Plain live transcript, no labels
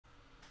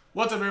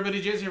What's up,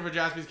 everybody? Jason here for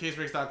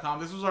JaspysCaseBreaks.com.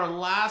 This was our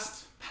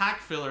last pack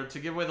filler to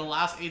give away the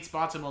last 8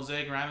 spots in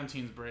Mosaic Random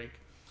Teams break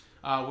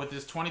with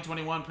this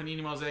 2021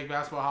 Panini Mosaic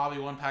Basketball Hobby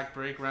 1-pack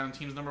break Random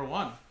Teams number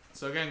 1.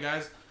 So again,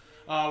 guys,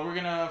 we're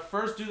going to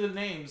first do the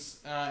names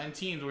and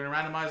teams. We're going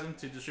to randomize them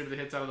to distribute the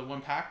hits out of the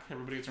 1-pack.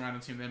 Everybody gets a random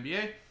team in the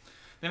NBA.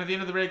 Then at the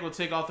end of the break, we'll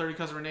take all 30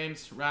 customer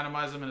names,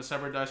 randomize them in a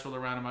separate dice roller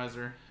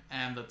randomizer,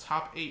 and the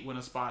top 8 win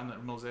a spot in the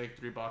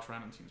Mosaic 3-box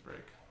Random Teams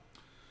break.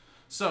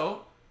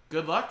 So,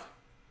 good luck.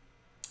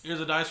 Here's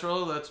a dice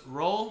roller. Let's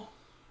roll.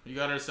 We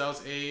got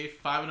ourselves a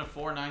 5 and a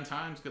 4 9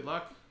 times. Good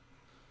luck.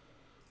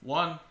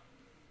 1,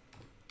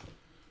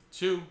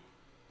 2,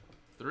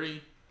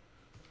 3,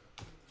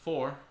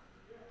 4,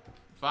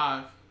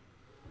 5,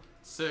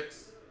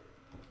 6,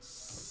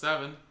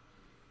 7,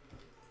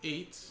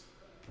 8,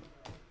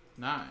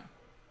 9.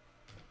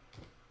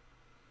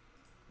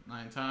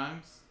 9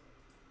 times.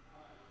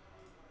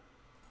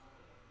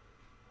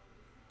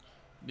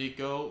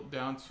 Nico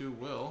down to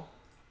Will.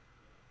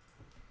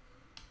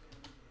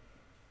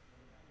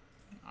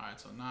 Alright,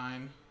 so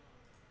 9.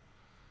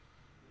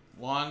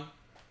 1,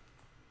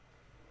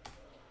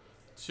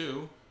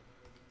 2,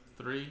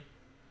 3,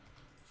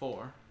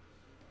 4,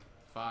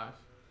 5,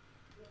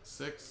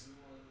 6,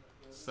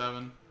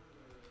 7,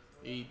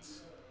 8,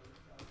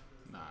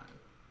 9.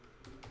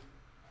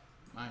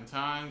 9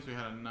 times. We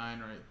had a 9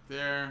 right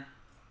there.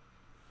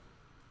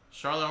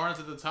 Charlotte Hornets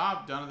at the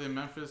top, down to the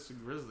Memphis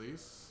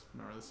Grizzlies.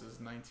 Remember, this is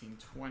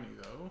 1920,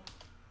 though.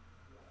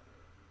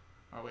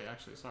 Oh, wait,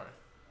 actually, sorry.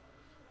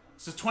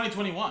 This is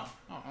 2021.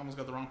 Oh, I almost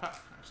got the wrong pack,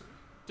 actually.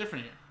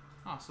 Different year.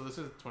 Oh, so this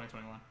is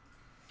 2021.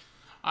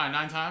 All right,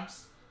 9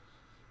 times.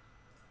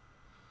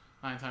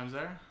 9 times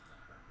there.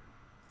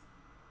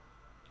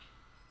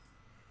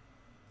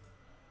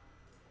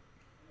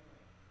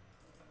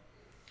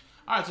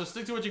 All right, so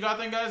stick to what you got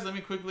then, guys. Let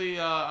me quickly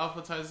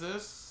alphabetize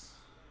this.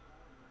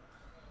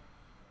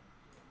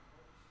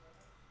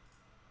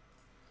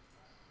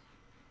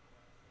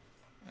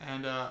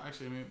 And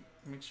actually, let me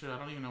make sure. I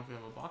don't even know if we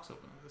have a box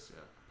open of this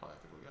yet. Probably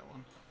think we got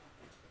one.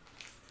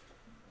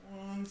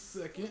 1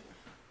 second.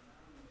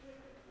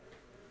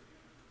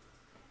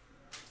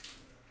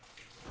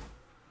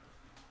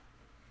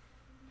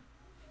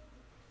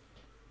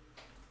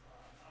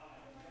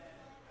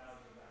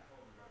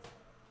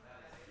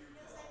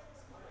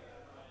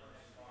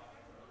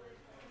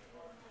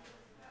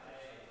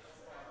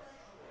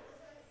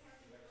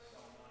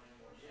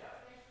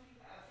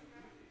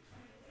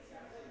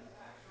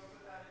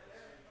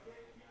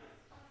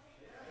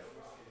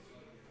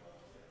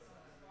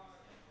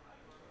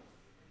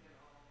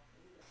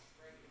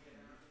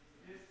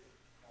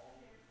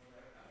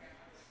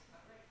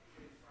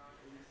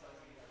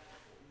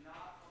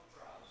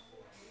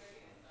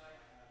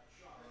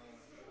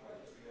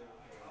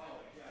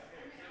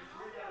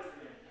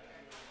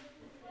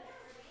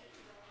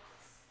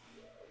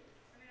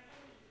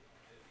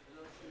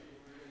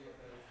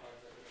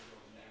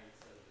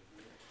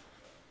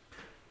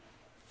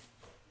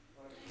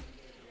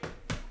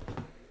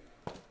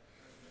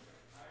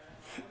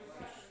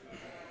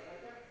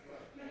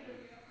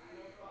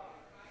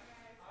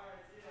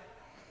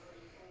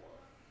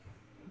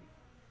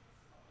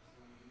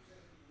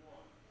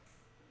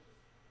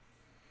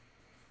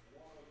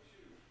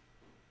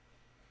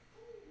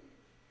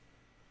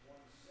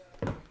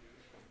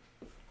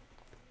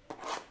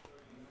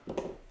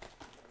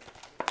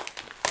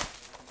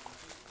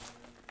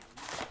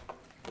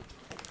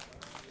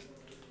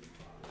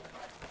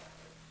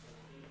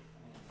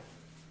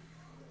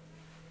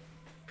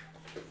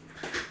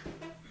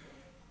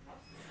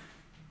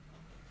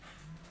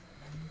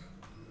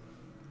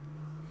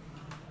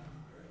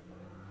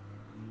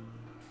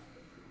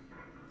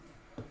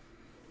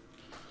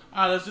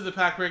 All right, let's do the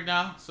pack break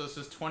now. So this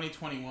is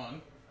 2021.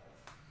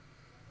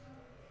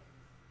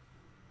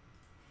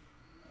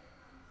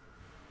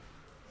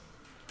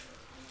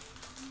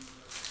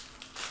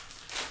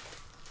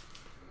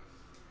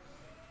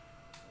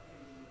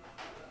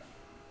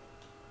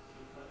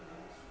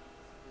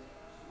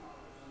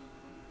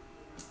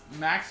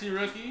 Maxi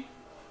rookie,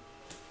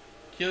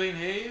 Killian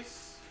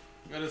Hayes.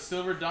 We got a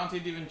silver Dante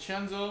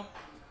DiVincenzo,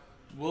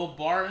 Will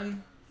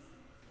Barton,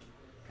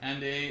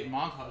 and a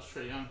montage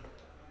Trae Young.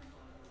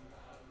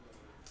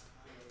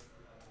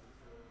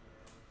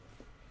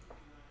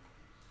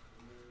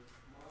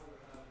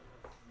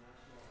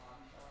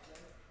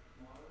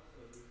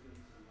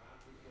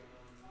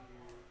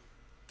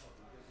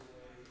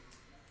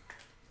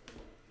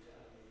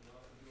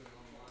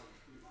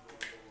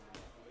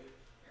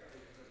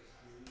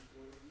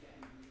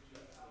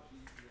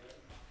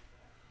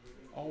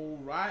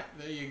 Alright,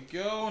 there you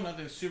go.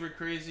 Nothing super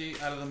crazy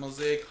out of the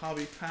Mosaic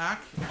Hobby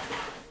pack.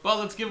 But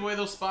let's give away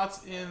those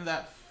spots in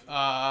that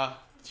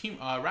team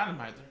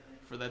randomizer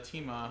for that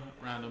team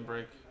random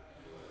break.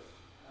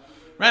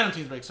 Random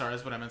teams break, sorry,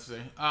 that's what I meant to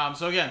say.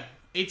 So again,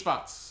 8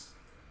 spots.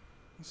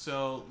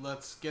 So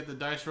let's get the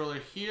dice roller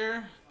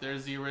here.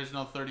 There's the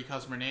original 30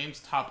 customer names.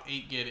 Top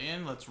 8 get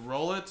in. Let's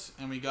roll it.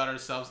 And we got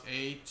ourselves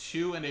a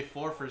 2 and a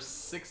 4 for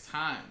 6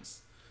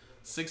 times.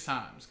 6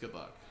 times. Good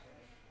luck.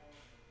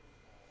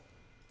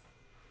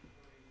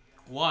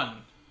 1,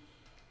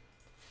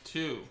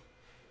 2,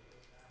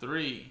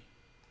 3,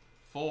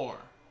 4,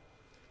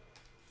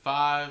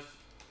 5,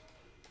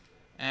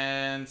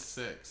 and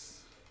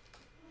 6.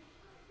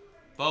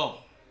 Boom.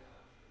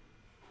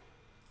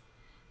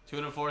 2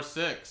 and a 4,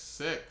 6.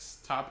 6.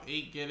 Top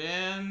 8 get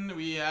in.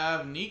 We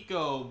have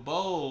Nico,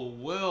 Bo,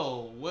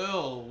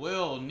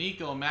 Will,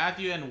 Nico,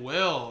 Matthew, and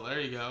Will. There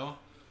you go.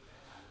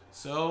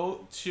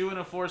 So 2 and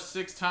a 4,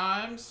 6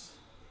 times.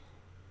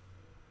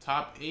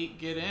 Top 8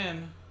 get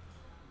in.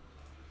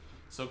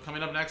 So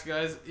coming up next,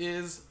 guys,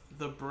 is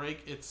the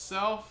break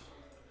itself,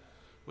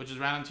 which is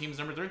random teams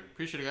number 3.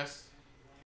 Appreciate it, guys.